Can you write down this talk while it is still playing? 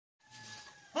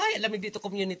Ay, lamig dito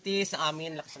community sa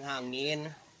amin, lakas ng hangin.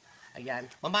 Ayan.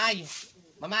 Mamay,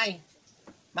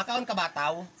 makaon ka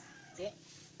bataw? Hindi.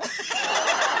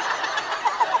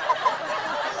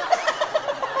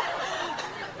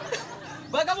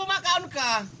 Baga mo makaon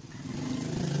ka.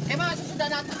 Eh, mga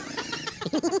susundan natin.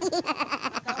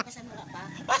 Makaon ka sa mula pa.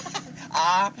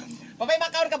 Mamay,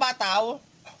 makaon ka bataw?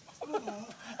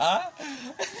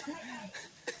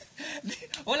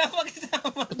 Wala pa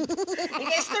kasama.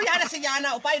 Ika-istorya na si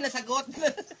Yana, upay na sagot.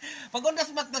 Pag undas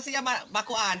mat na siya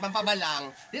makuan, pampabalang.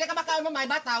 Di na ka makaon mamay,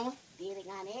 bataw? Diri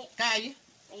nga ni. Kay?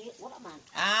 Ay, wala man.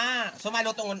 So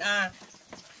malutungon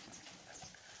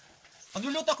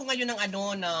Pagluluto ako ngayon ng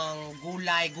ng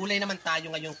gulay. Gulay naman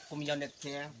tayo ngayong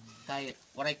community. Kahit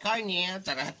waray karne,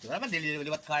 tarat. Wala man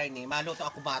dililiwat karne. Maluto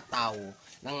ako bataw.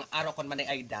 Nang araw kon man ay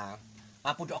Aida.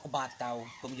 Mapudo ako bataw,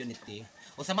 community.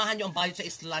 O samahan nyo ang bayot sa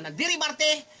isla na Diri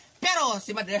Marte. Pero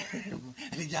si Mother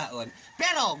Alijaon.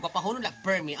 Pero gwapahuno lang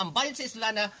permi ang bayot sa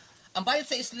isla na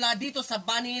dito sa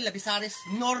Bani, Labisares,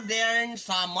 Northern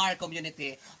Samar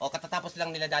community. O katatapos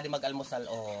lang nila daddy mag-almusal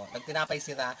o nagtinapay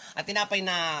sila. At tinapay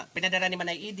na pinadala ni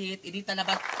Manay Edith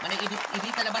talabas,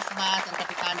 bas ang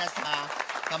kapitana sa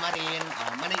Kamarin.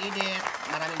 Manay Edith,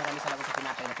 maraming salamat sa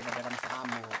tinapay na pinadala mo sa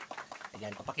amo.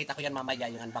 Ayan, papakita ko yan mamaya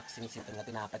yung unboxing sito ng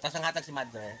tinapay. Tapos ang hatag si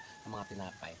Mother ng mga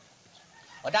tinapay.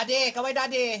 O daddy, kaway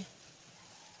daddy.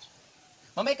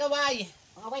 Mamay kaway.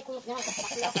 Away kulot nga sa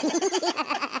pagkulaw.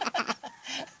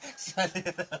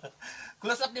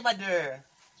 Close up ni Mother.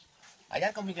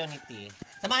 Ayan, community.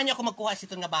 Samahan niyo ako magkuha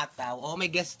sito nga bataw. O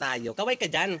may guest tayo. Kaway ka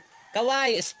dyan.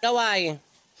 Kaway.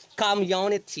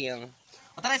 Community.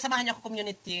 O tara, samahan niyo ako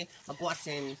community. Magkuha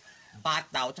sin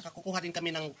bataw. Tsaka kukuha din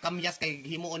kami ng kamyas kay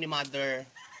himuon ni Mother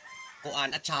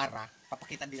kuan at tsara.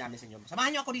 Papakita din namin sa inyo.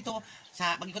 Samahan niyo ako dito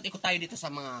sa mag-ikot-ikot tayo dito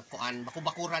sa mga kuan,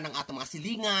 bakubakura ng ato mga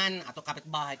silingan, ato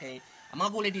kapitbahay kay ang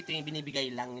mga gulay dito yung binibigay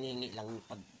lang, hinihingi lang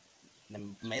pag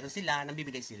mayroon sila,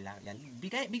 nambibigay sila. Yan.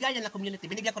 Bigayan lang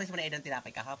community. Binigyan ko rin sa mga edang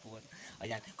tinapay kahapon.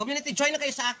 Ayan. Community, join na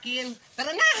kayo sa akin.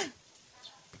 Tara na!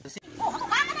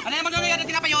 Ano yung magdala yan ng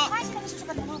tinapay o?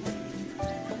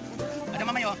 Ano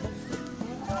mamayo?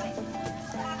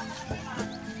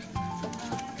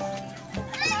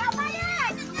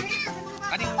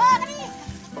 Kani?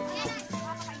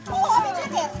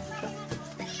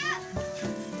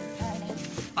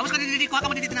 Vamos ka didi, kuha ka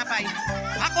mo didi tinapay.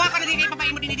 Kuha ka na didi,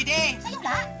 papain mo didi didi. Sa'yo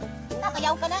na.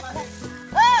 Nakayaw ka na.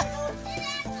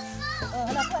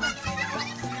 Hala po.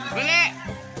 Wili!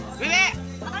 Wili!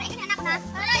 Bakit ikini anak na?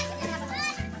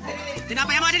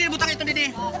 Tinapay mo didi, butang ito didi.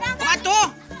 Kumato!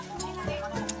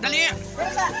 Dali!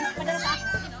 Padala sa.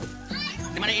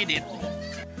 Di man i-edit.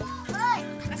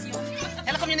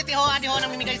 Hello community ho, adi ho,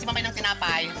 namimigay si mamay ng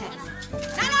tinapay.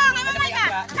 Nanong, ay mamay ka!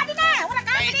 Kadi na! Wala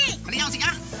ka! Kadi! Kadi ako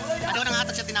siya! Adi ho nang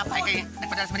hatag siya tinapay kay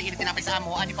nagpadala sa manigit tinapay sa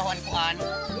amo, adi pa ho kuan,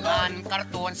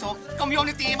 karton. So,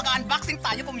 community, mag-unboxing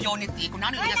tayo community. Kung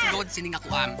ano yung nasulod, sining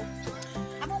akuan.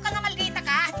 Amo ka nga maldita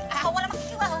ka. Wala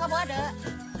makikiwa ko nga mo ada.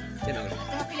 Sino?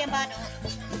 Ito pili ang bano.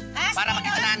 Para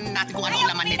makita natin kung ano ang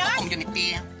laman nito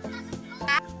community.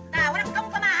 Wala ka mo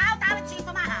pamahaw, tawad siya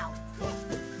pamahaw.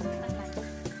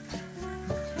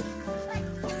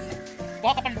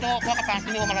 Kuha ka pa dito, kuha ka pa.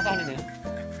 Hindi mo malasahan din eh.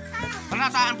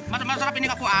 Masarap ini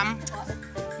kakuam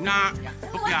na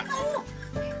pupya.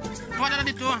 Kuha na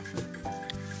dito.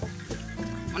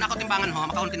 Una ko timbangan ho,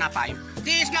 makaon tinapay.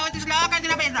 Tisla, kaya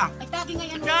tinapay ito. Ay, tagi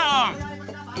ngayon.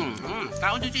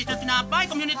 Kaon dito sa tinapay,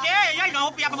 community. Yan,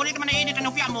 hupya, paborito man na edit ang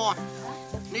hupya mo.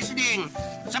 Listening.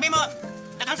 Sabi mo,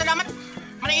 dagang salamat,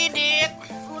 man-edit.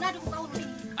 Una, doon ko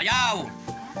Ayaw.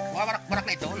 Warak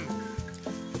na ito.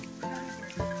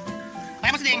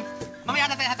 Kaya mas ding, mamaya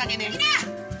natin hatagin eh. Ina!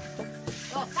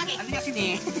 Oh, kagi. Ano niya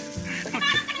sini?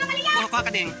 Kumakan ka na maliyan. Kuha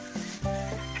ka ding.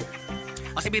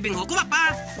 O si Bibing ho, kuha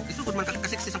pa. Ito kung man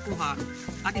kasiksis ang kuha.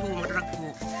 Adi ho, madarag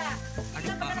ko. Adi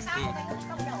pa.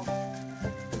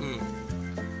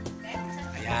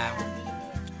 Ayan.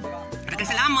 Maraming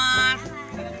salamat.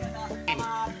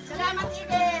 Salamat,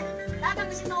 Eden. Dagang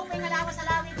na sinupay nga lawas sa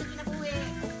lawin kung kinabuhi.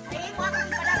 Ay, mo ako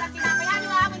yung padagang tinapayan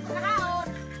mo amin kung karaon.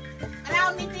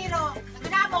 Karaon mintiro.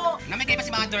 Nagdamo. Namigay pa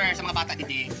si Mother sa mga bata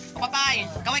didi. O papay,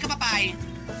 kaway ka papay.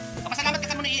 Papasalamat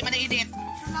ka muna mana-edit.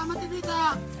 Salamat,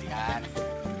 Edita. Ayan.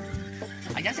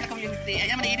 Ayan sila community.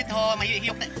 Ayan mana-edit ho.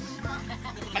 Mahihiyok na.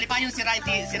 Malipa yung sira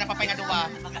papay nga duwa.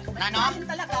 Nano? Ayun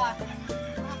talaga.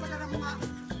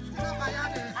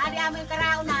 Adi amo yung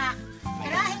karaon na.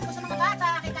 Karahin ko sa mga bata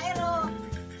kay Kairo.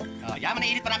 Yan,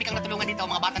 mana-edit. Marami kang natulungan dito.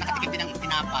 Mga bata nakatikip din ng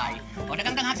tinapay. O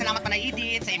dagang salamat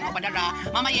mana-edit sa inyong padara.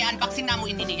 Mamaya, unboxing na mo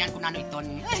ininingan kung ano ito.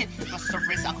 Mas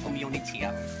surprise ako community.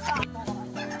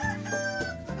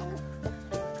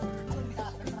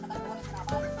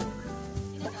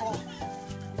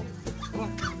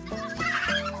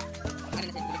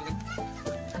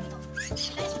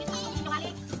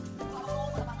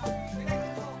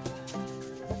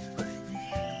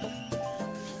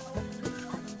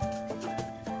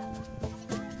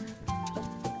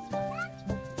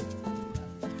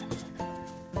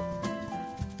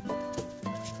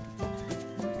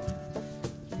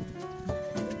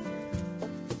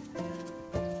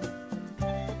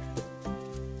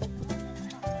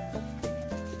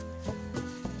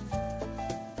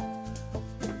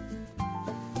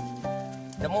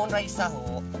 Damo na isa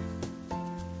ho.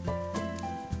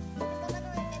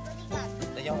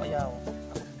 Ayaw.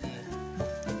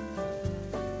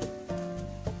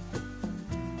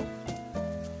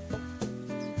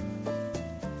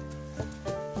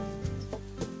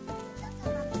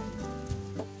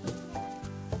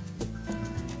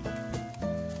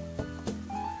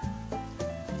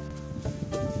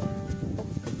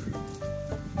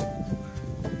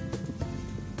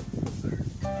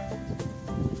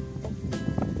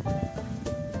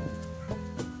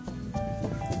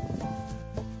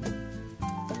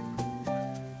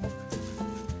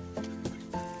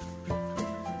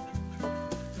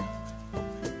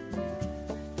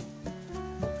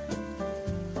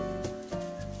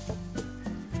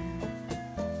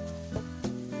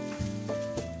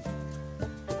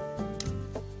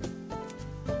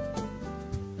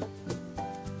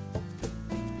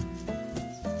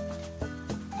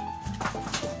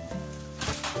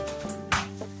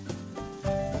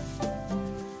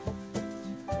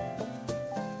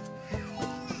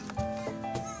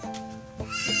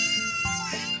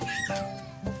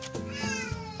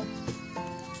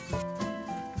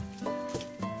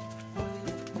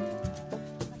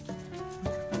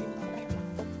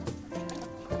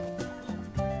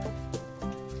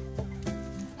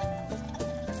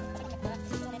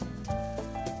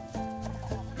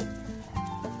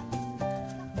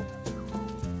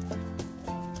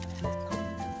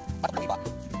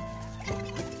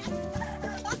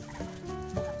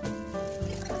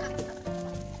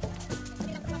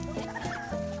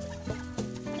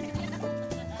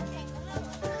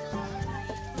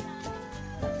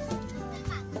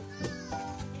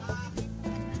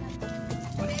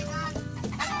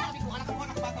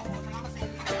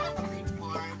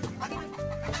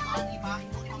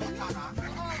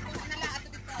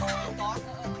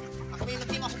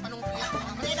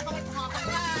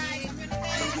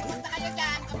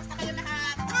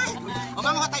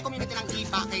 Mamuha tayo community ng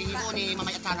iba kay Hino ni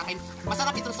Mamay at Sana.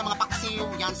 Masarap ito sa mga paksiw,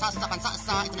 yan, sasa,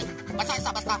 pansasa, ito pansasa,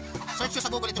 basta search nyo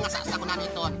sa Google itong sasa ko namin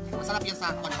ito. Masarap yan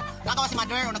sa ano. Nagawa si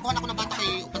Mother, o nagkuhan ako ng bata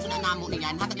kay Upasunan namo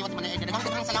niyan. Hatag liwat man na Eda.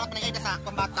 Daghang salamat man na Eda sa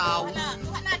Pambataw.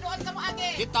 Wala, doon ka mo agi.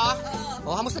 Dito?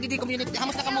 Oh, hamos na didi community.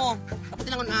 Hamos na kamo. Tapos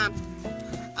tinangon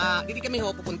didi kami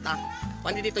ho pupunta.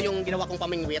 Pandi dito yung ginawa kong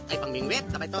pamingwit. Ay, pamingwit.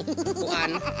 Saka ito,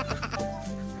 kuan.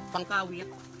 Pangkawit.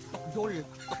 Tokdol.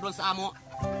 Tokdol sa amo.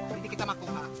 Hindi kita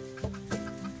makuha.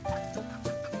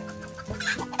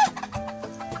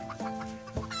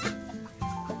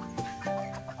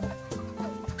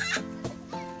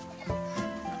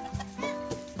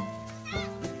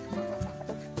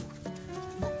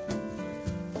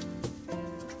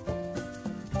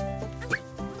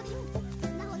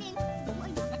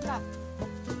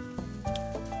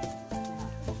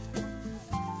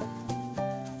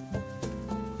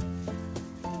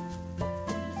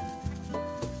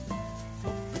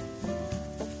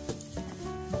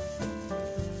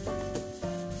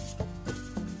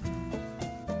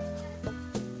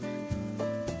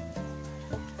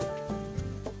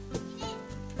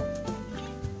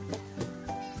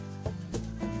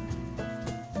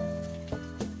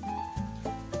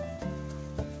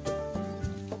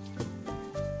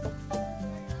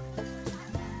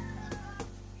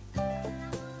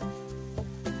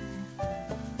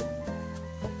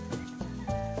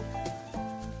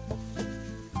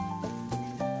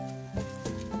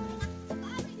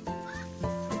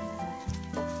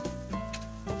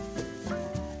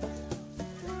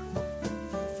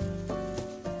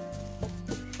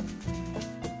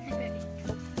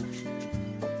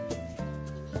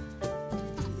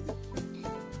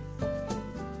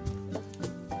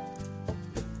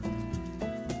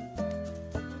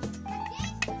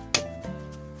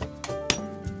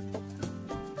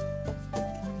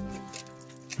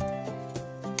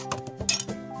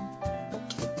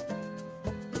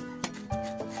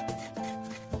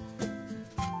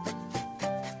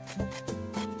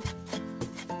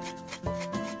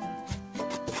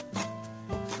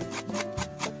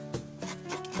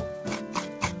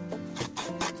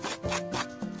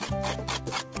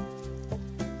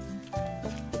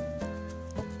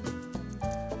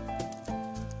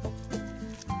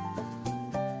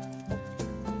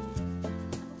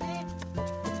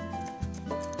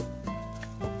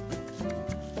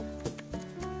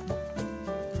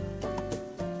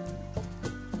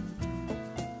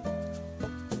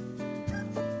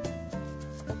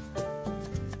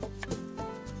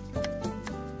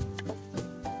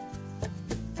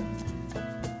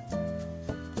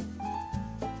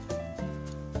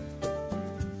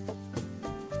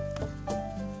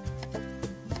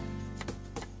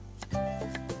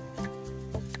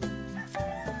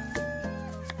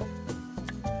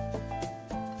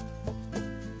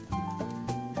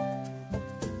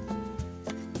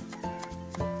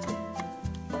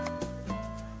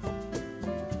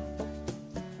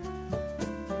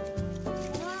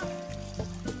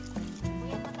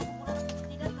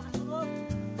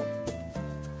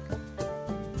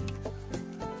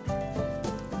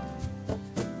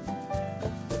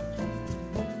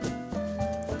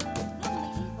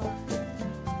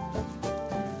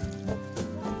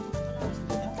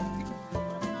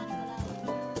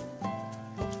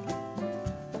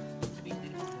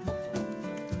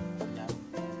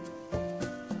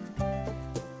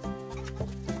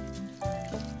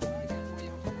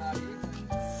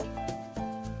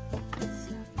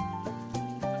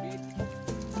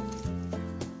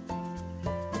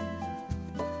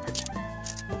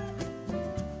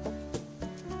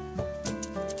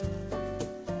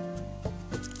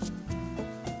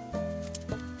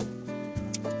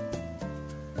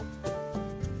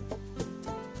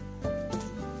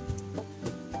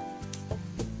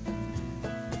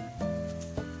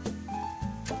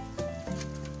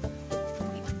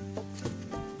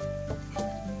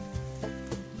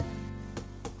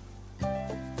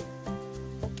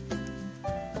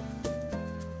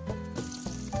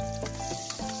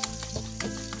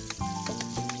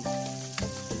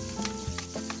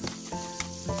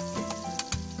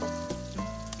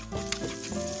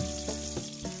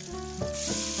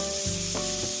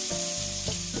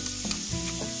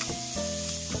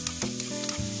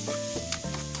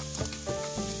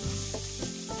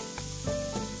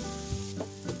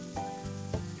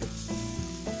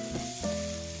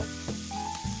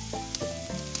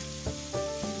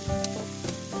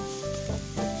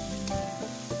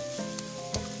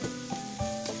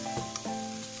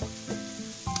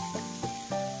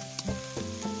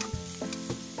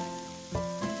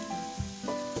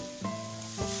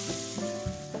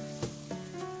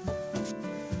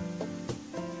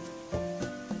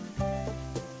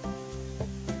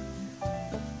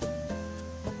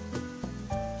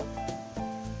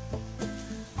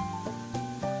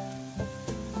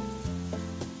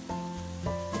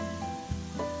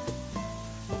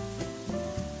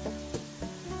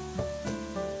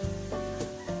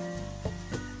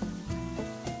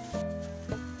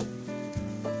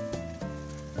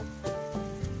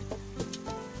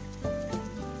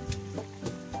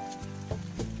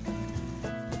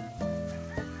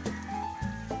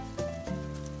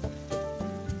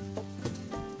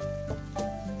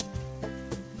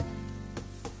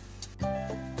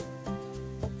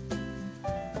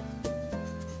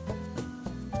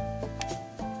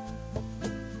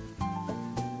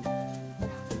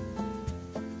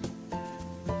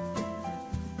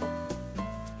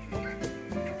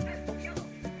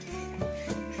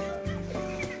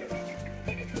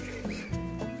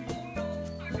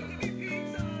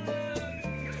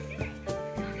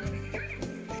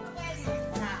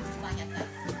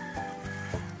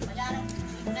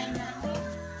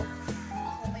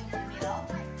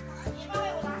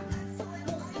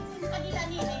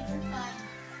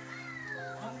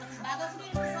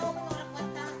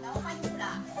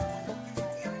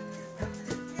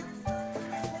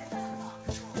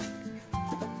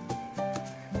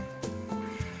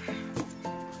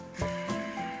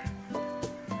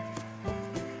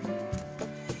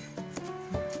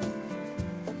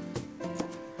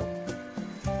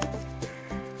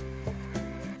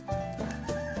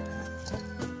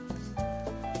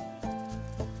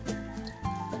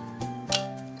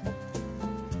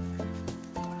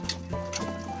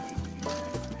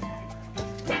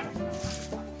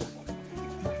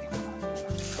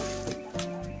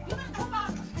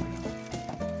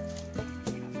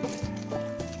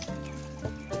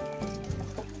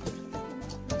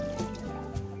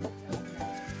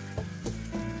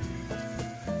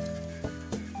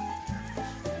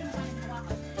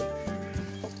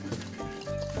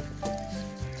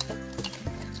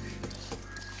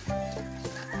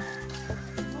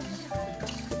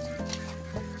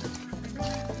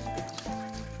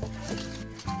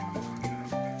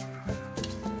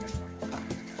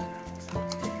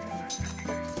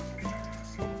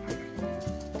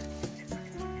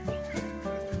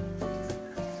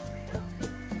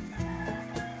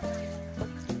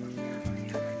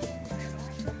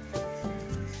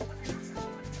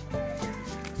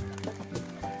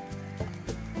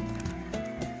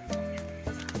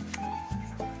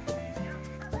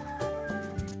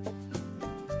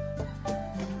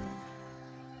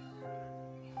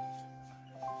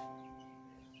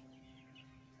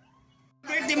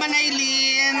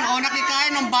 Manaylin. O,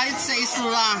 nakikain ng BAYOT sa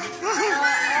ISLA.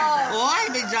 Oy,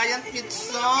 may giant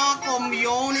pizza.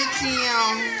 Community.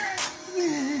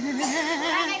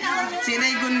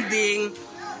 Sinay Gunding.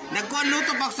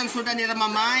 Nagkuan-luto pa sa sudan ni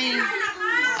Ramamay.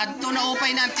 Adto na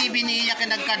upay na ang TV niya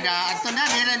kinagkada. Adto na,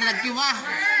 nila na nagkiwa.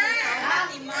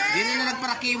 Dili na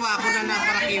nagparakiwa. Ako na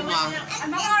nagparakiwa.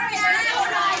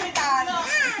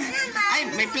 Ay,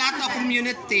 may plato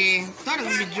community. Ito,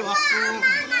 nag-video ako.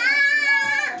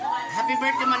 Happy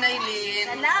birthday, Manaylin.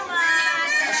 Salamat!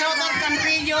 Shoutout kang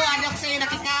Rio. Ano ko sa'yo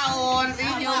nakikaon.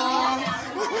 Rio.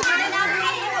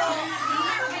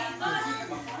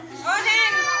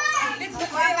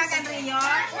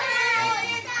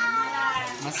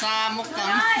 Masamok ka.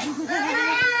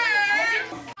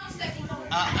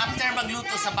 After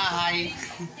magluto sa bahay,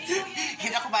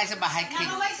 hindi ako bahay sa bahay.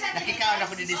 Nakikaon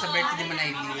ako din sa birthday ni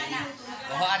Manaylin.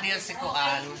 O, adiyo si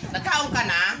Kuan. Nagkaon ka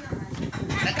na?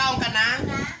 Nagkaon ka na?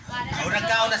 O,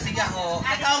 nagkaon na siya ho.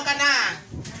 Nagkaon ka na?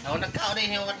 O, nagkaon na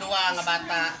yung duwa nga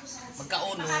bata.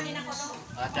 Magkaunon.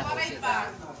 At ako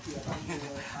sila.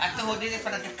 At ho, din pa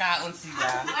nagkakaon sila.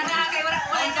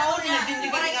 Ang kaon niya,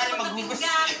 din ka nga maghugas.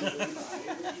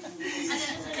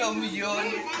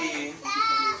 Community.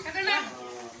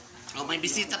 Oh, may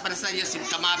bisita para sa iyo, Sim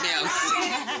Kamabels.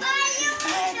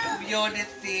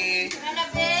 Community.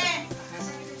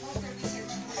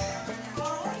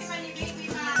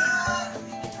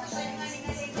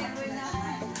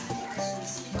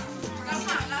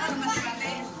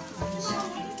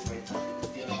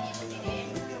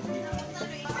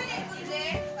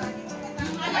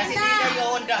 Ay, si Tita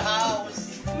on the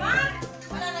house.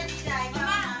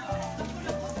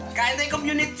 Kain tayo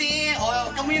community.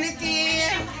 Oh, community.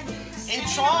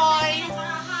 Enjoy.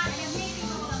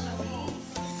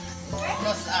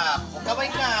 Close up. Kaway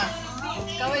ka.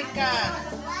 Kaway ka.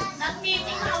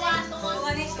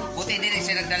 Buti din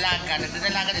siya nagdalaga.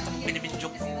 Nagdalaga dito binibidyo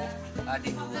ko.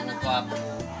 Adi ko. Nagwapo.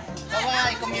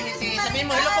 Kaway, community. Sabihin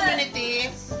mo, hello community.